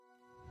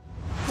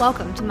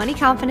Welcome to Money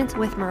Confidence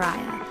with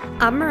Mariah.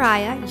 I'm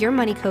Mariah, your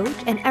money coach,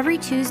 and every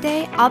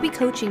Tuesday, I'll be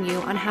coaching you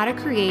on how to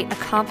create a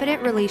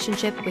confident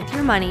relationship with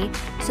your money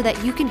so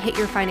that you can hit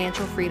your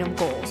financial freedom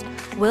goals.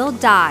 We'll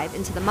dive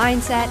into the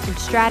mindset and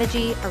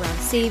strategy around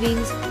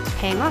savings,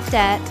 paying off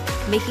debt,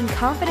 making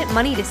confident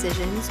money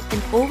decisions,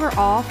 and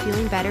overall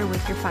feeling better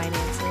with your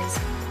finances.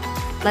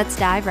 Let's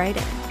dive right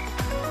in.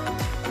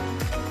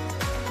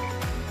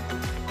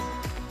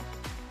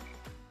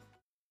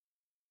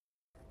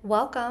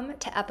 Welcome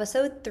to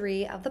episode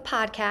 3 of the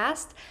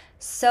podcast.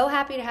 So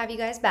happy to have you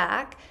guys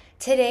back.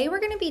 Today, we're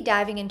going to be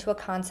diving into a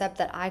concept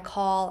that I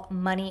call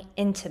money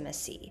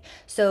intimacy.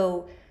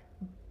 So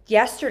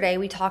yesterday,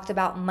 we talked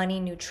about money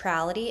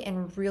neutrality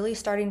and really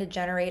starting to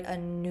generate a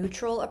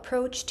neutral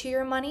approach to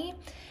your money.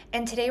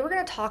 And today, we're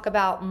going to talk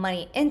about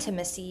money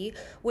intimacy,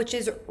 which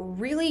is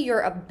really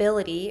your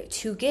ability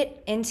to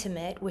get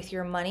intimate with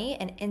your money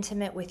and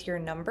intimate with your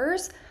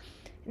numbers.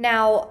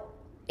 Now,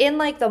 in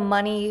like the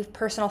money,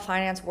 personal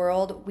finance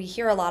world, we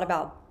hear a lot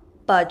about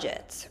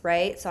budgets,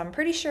 right? So I'm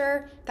pretty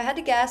sure, if I had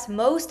to guess,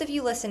 most of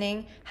you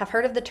listening have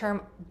heard of the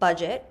term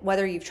budget,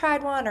 whether you've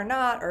tried one or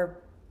not, or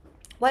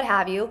what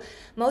have you.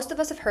 Most of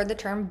us have heard the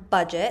term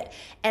budget,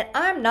 and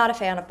I'm not a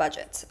fan of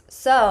budgets.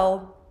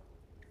 So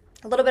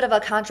a little bit of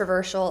a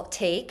controversial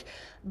take,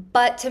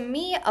 but to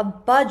me, a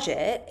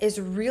budget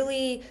is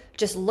really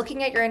just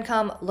looking at your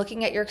income,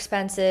 looking at your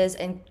expenses,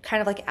 and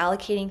kind of like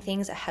allocating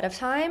things ahead of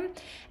time.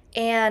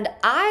 And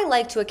I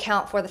like to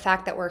account for the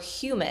fact that we're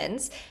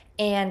humans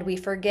and we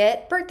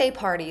forget birthday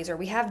parties, or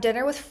we have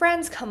dinner with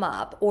friends come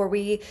up, or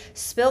we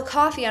spill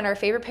coffee on our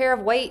favorite pair of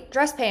white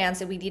dress pants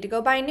and we need to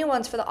go buy new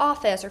ones for the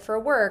office or for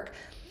work.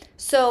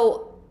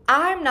 So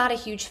I'm not a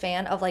huge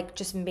fan of like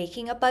just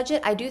making a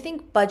budget. I do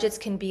think budgets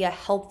can be a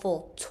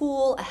helpful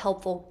tool, a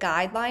helpful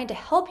guideline to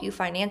help you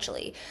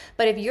financially.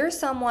 But if you're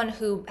someone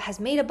who has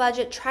made a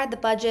budget,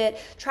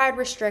 tried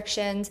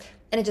restrictions,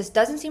 and it just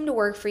doesn't seem to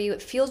work for you,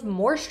 it feels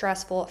more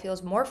stressful, it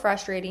feels more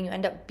frustrating, you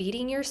end up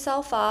beating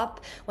yourself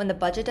up when the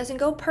budget doesn't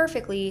go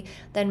perfectly,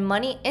 then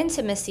money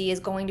intimacy is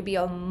going to be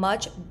a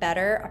much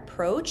better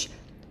approach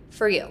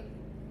for you.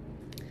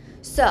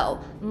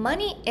 So,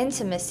 money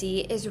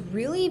intimacy is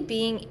really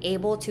being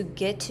able to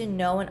get to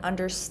know and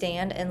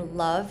understand and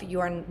love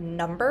your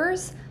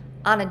numbers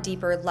on a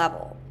deeper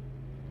level.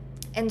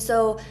 And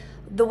so,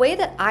 the way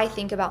that I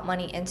think about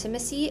money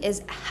intimacy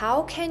is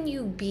how can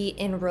you be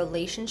in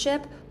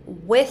relationship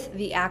with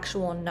the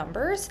actual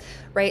numbers,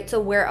 right?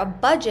 So where a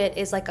budget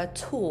is like a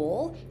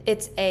tool,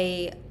 it's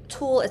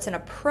an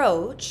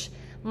approach.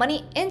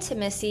 Money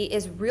intimacy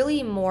is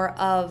really more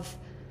of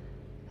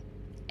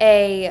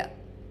a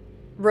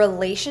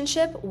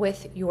relationship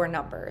with your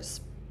numbers.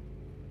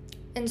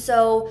 And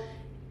so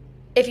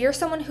if you're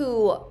someone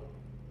who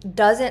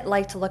doesn't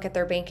like to look at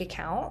their bank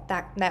account,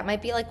 that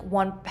might be like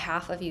one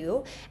half of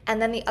you.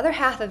 And then the other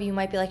half of you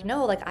might be like,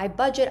 no, like I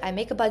budget, I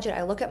make a budget,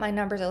 I look at my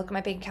numbers, I look at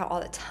my bank account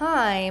all the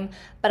time,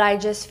 but I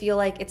just feel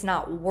like it's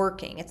not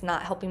working. It's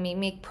not helping me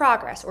make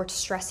progress, or it's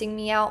stressing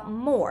me out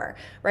more,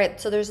 right?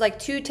 So there's like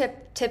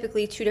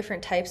typically two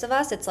different types of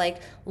us. It's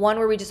like one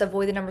where we just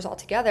avoid the numbers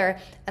altogether,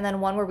 and then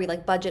one where we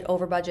like budget,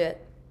 over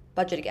budget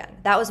again.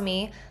 That was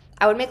me.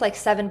 I would make like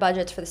 7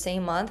 budgets for the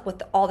same month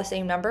with all the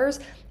same numbers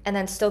and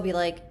then still be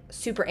like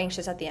super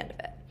anxious at the end of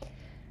it.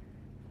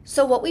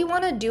 So what we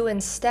want to do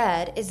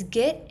instead is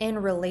get in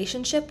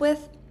relationship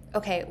with,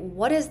 okay,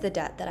 what is the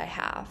debt that I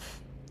have?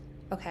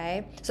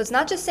 Okay, so it's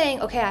not just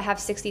saying, okay, I have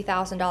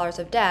 $60,000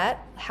 of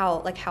debt,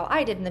 how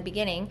I did in the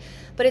beginning,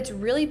 but it's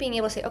really being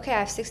able to say, okay, I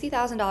have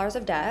 $60,000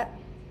 of debt.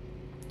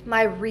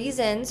 My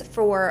reasons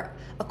for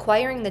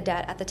acquiring the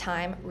debt at the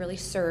time really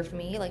served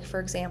me. Like,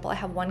 for example, I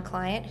have one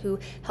client who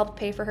helped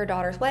pay for her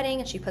daughter's wedding,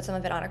 and she put some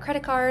of it on a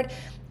credit card.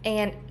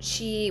 And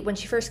when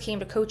she first came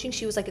to coaching,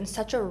 she was like in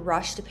such a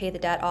rush to pay the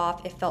debt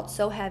off. It felt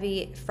so heavy,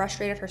 it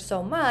frustrated her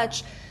so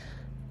much.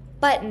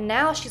 But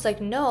now she's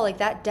like, no, like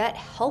that debt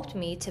helped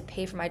me to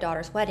pay for my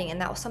daughter's wedding.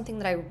 And that was something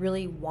that I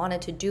really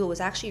wanted to do. It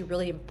was actually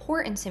really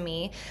important to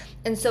me.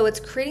 And so it's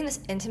creating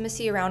this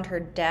intimacy around her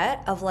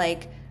debt of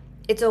like,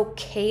 it's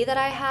okay that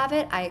I have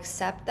it, I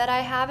accept that I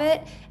have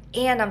it,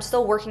 and I'm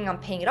still working on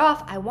paying it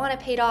off. I want to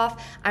pay it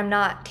off. I'm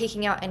not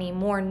taking out any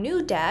more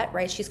new debt,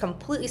 right? She's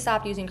completely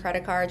stopped using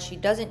credit cards. She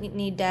doesn't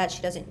need debt.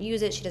 She doesn't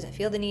use it. She doesn't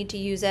feel the need to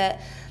use it.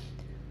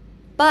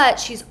 But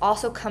she's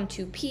also come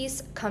to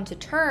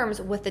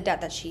terms with the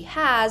debt that she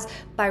has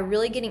by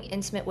really getting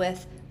intimate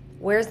with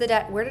where's the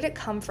debt, where did it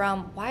come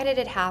from, why did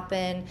it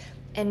happen,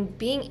 and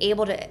being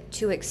able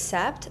to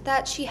accept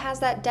that she has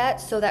that debt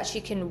so that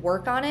she can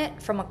work on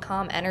it from a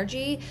calm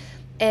energy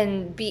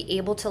and be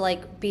able to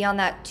like be on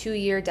that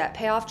 2-year debt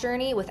payoff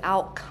journey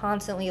without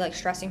constantly like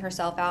stressing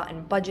herself out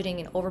and budgeting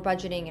and over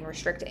budgeting and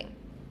restricting.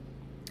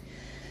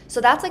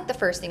 So that's like the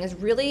first thing, is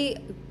really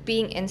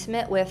being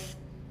intimate with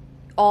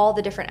all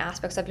the different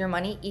aspects of your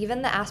money,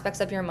 even the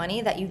aspects of your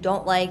money that you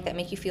don't like, that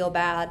make you feel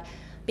bad,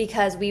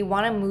 because we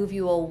want to move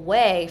you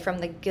away from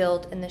the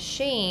guilt and the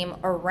shame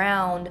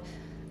around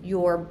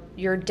your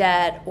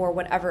debt or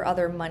whatever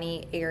other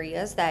money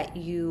areas that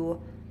you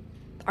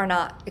are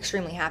not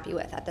extremely happy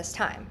with at this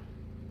time.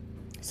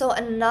 So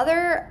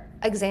another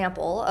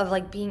example of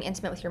like being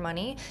intimate with your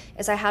money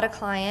is I had a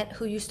client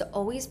who used to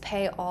always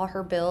pay all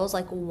her bills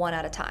like one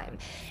at a time.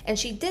 And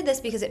she did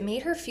this because it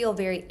made her feel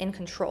very in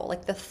control.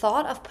 Like the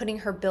thought of putting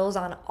her bills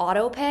on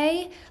auto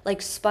pay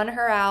like spun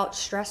her out,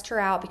 stressed her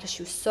out because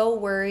she was so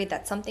worried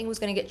that something was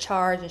going to get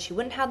charged and she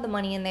wouldn't have the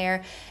money in there.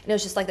 And it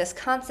was just like this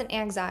constant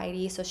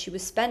anxiety. So she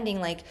was spending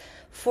like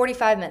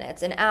 45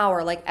 minutes, an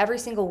hour, like every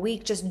single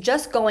week,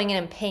 just going in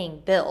and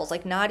paying bills,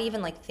 like not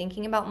even like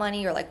thinking about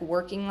money or like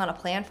working on a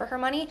plan for her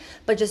money,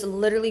 but just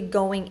literally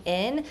going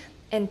in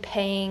and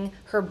paying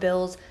her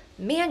bills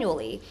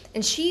manually.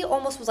 And she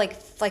almost was like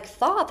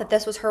thought that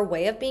this was her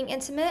way of being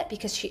intimate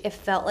because it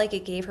felt like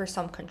it gave her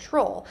some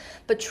control.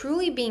 But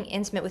truly being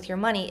intimate with your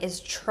money is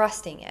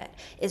trusting it,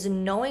 is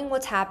knowing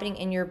what's happening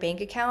in your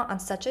bank account on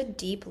such a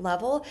deep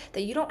level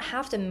that you don't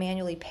have to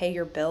manually pay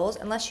your bills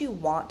unless you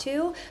want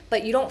to,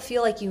 but you don't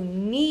feel like you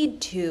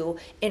need to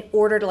in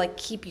order to like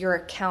keep your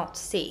account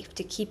safe,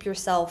 to keep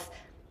yourself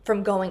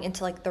from going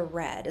into like the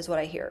red, is what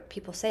I hear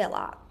people say a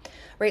lot,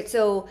 right?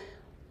 So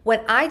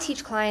when I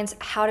teach clients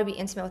how to be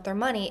intimate with their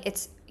money,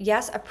 it's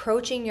yes,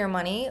 approaching your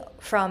money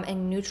from a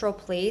neutral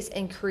place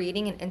and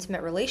creating an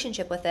intimate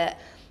relationship with it,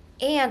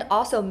 and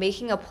also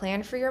making a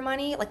plan for your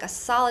money, like a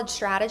solid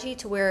strategy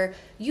to where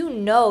you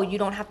know you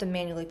don't have to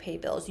manually pay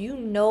bills. You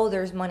know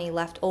there's money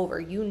left over.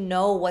 You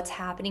know what's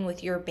happening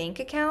with your bank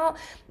account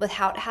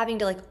without having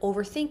to like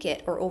overthink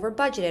it or over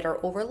budget it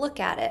or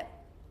overlook at it.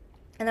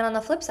 And then on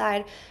the flip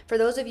side, for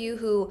those of you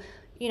who,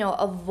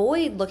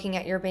 avoid looking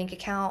at your bank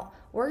account,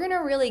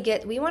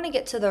 we want to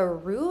get to the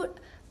root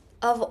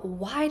of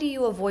why do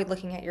you avoid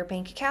looking at your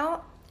bank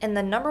account? And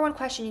the number one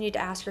question you need to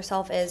ask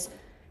yourself is,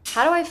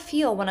 how do I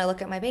feel when I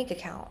look at my bank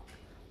account?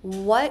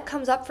 What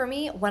comes up for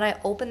me when I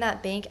open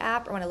that bank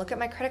app or when I look at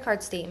my credit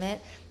card statement?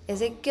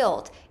 Is it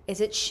guilt?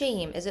 Is it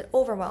shame? Is it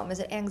overwhelm? Is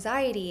it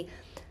anxiety?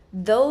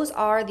 Those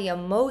are the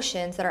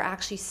emotions that are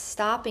actually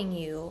stopping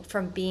you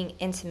from being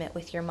intimate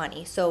with your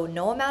money. So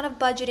no amount of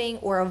budgeting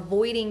or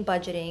avoiding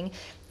budgeting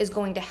is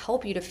going to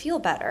help you to feel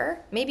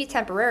better, maybe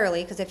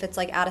temporarily, because if it's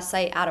like out of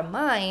sight, out of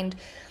mind,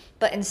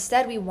 but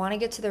instead we want to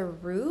get to the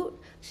root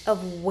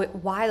of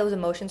why those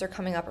emotions are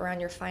coming up around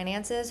your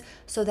finances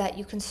so that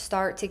you can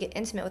start to get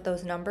intimate with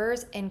those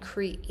numbers and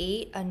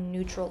create a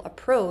neutral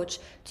approach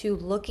to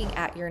looking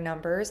at your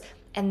numbers.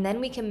 And then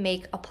we can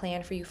make a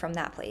plan for you from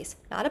that place,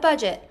 not a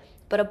budget,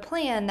 but a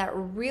plan that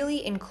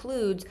really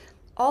includes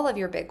all of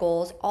your big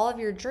goals, all of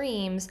your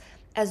dreams,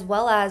 as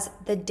well as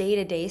the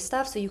day-to-day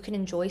stuff so you can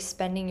enjoy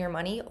spending your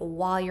money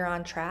while you're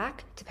on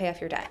track to pay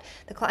off your debt.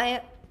 The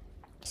client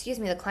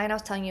I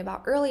was telling you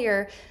about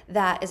earlier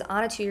that is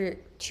on a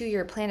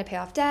two-year plan to pay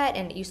off debt,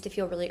 and it used to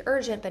feel really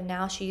urgent, but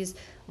now she's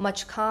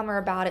much calmer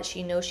about it.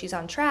 She knows she's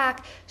on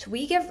track. So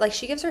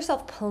she gives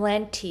herself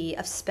plenty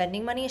of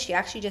spending money. She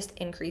actually just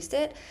increased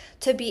it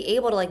to be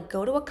able to like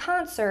go to a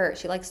concert.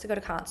 She likes to go to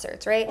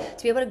concerts, right?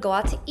 To be able to go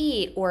out to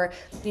eat or,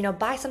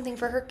 buy something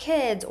for her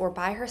kids or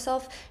buy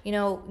herself, new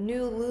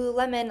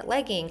Lululemon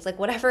leggings, like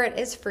whatever it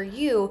is for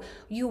you.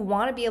 You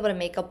want to be able to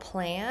make a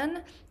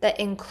plan that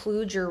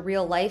includes your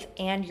real life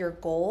and your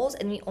goals.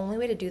 And the only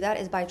way to do that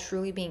is by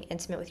truly being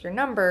intimate with your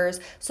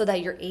numbers so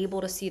that you're able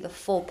to see the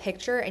full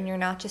picture and you're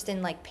not just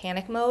in like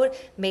panic mode,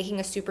 making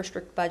a super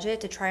strict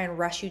budget to try and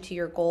rush you to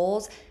your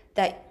goals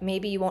that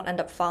maybe you won't end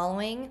up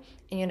following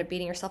and you end up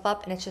beating yourself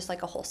up, and it's just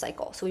like a whole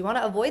cycle. So we want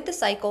to avoid the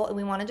cycle and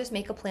we want to just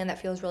make a plan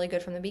that feels really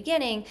good from the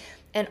beginning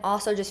and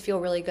also just feel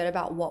really good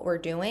about what we're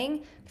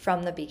doing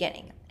from the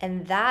beginning.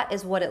 And that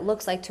is what it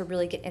looks like to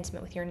really get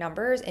intimate with your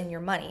numbers and your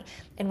money.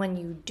 And when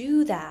you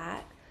do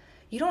that,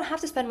 you don't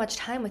have to spend much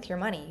time with your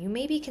money. You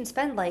maybe can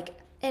spend like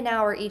an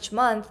hour each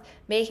month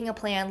making a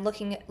plan,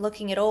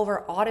 looking it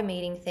over,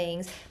 automating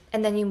things,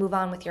 and then you move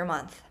on with your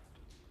month.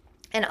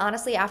 And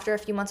honestly, after a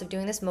few months of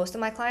doing this, most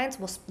of my clients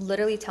will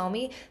literally tell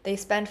me they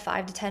spend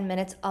 5 to 10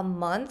 minutes a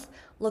month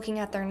looking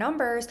at their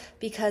numbers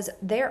because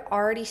they're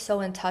already so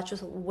in touch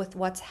with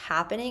what's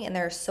happening, and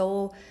they're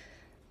so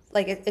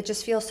like it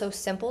just feels so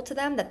simple to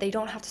them that they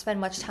don't have to spend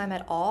much time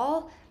at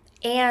all.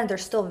 And they're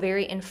still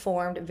very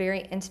informed,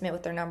 very intimate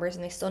with their numbers,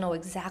 and they still know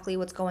exactly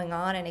what's going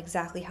on and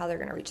exactly how they're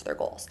going to reach their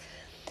goals.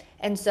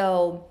 And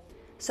so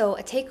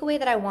a takeaway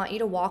that I want you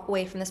to walk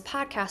away from this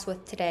podcast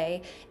with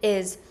today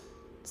is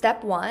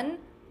step one,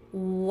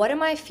 what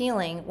am I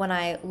feeling when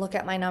I look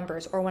at my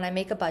numbers or when I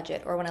make a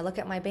budget or when I look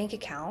at my bank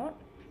account?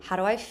 How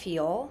do I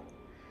feel?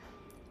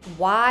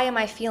 Why am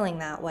I feeling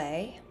that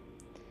way?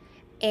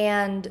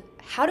 And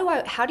how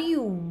do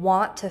you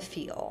want to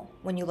feel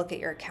when you look at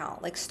your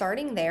account? Like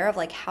starting there of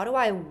like, how do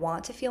I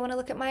want to feel when I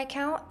look at my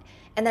account?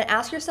 And then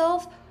ask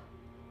yourself,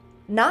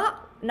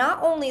 not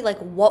only like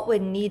what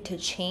would need to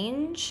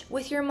change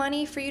with your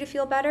money for you to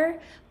feel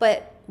better,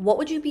 but what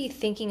would you be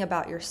thinking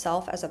about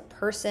yourself as a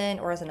person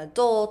or as an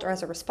adult or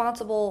as a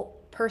responsible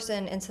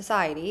person in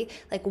society?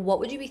 Like what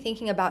would you be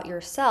thinking about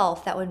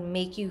yourself that would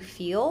make you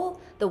feel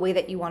the way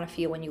that you want to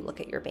feel when you look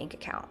at your bank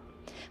account?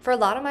 For a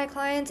lot of my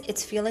clients,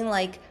 it's feeling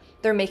like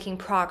they're making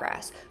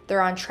progress,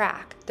 they're on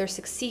track, they're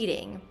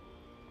succeeding.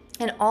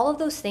 And all of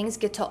those things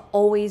get to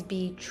always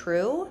be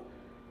true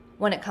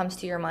when it comes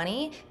to your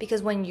money,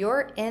 because when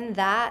you're in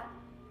that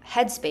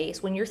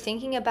headspace, when you're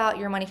thinking about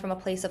your money from a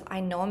place of,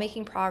 I know I'm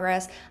making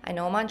progress, I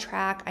know I'm on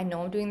track, I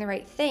know I'm doing the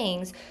right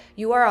things,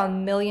 you are a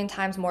million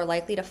times more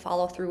likely to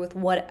follow through with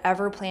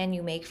whatever plan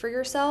you make for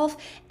yourself.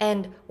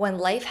 And when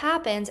life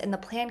happens and the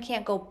plan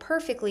can't go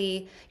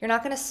perfectly, you're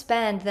not going to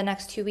spend the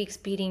next 2 weeks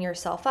beating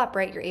yourself up,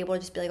 right? You're able to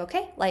just be like,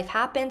 okay, life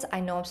happens, I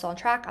know I'm still on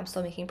track, I'm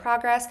still making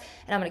progress,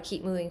 and I'm going to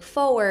keep moving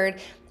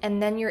forward.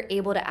 And then you're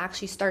able to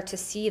actually start to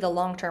see the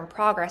long-term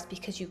progress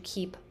because you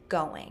keep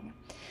going.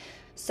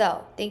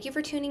 So thank you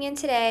for tuning in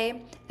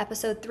today,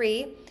 episode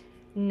 3.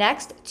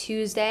 Next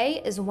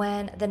Tuesday is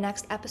when the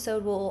next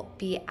episode will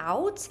be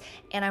out,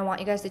 and I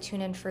want you guys to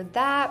tune in for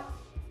that.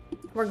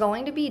 We're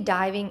going to be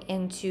diving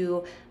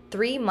into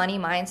 3 money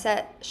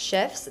mindset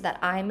shifts that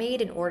I made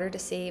in order to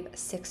save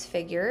 6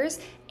 figures.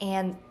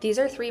 And these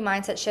are 3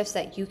 mindset shifts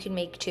that you can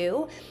make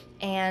too.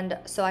 And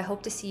so I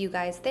hope to see you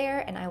guys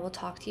there, and I will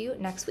talk to you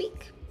next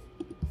week.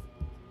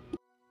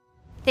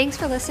 Thanks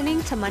for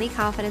listening to Money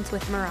Confidence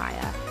with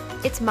Mariah.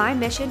 It's my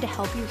mission to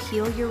help you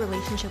heal your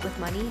relationship with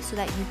money so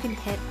that you can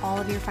hit all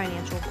of your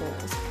financial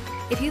goals.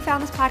 If you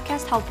found this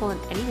podcast helpful in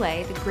any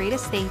way, the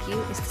greatest thank you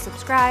is to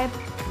subscribe,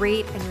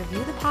 rate, and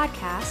review the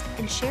podcast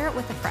and share it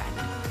with a friend.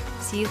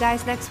 See you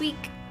guys next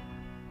week.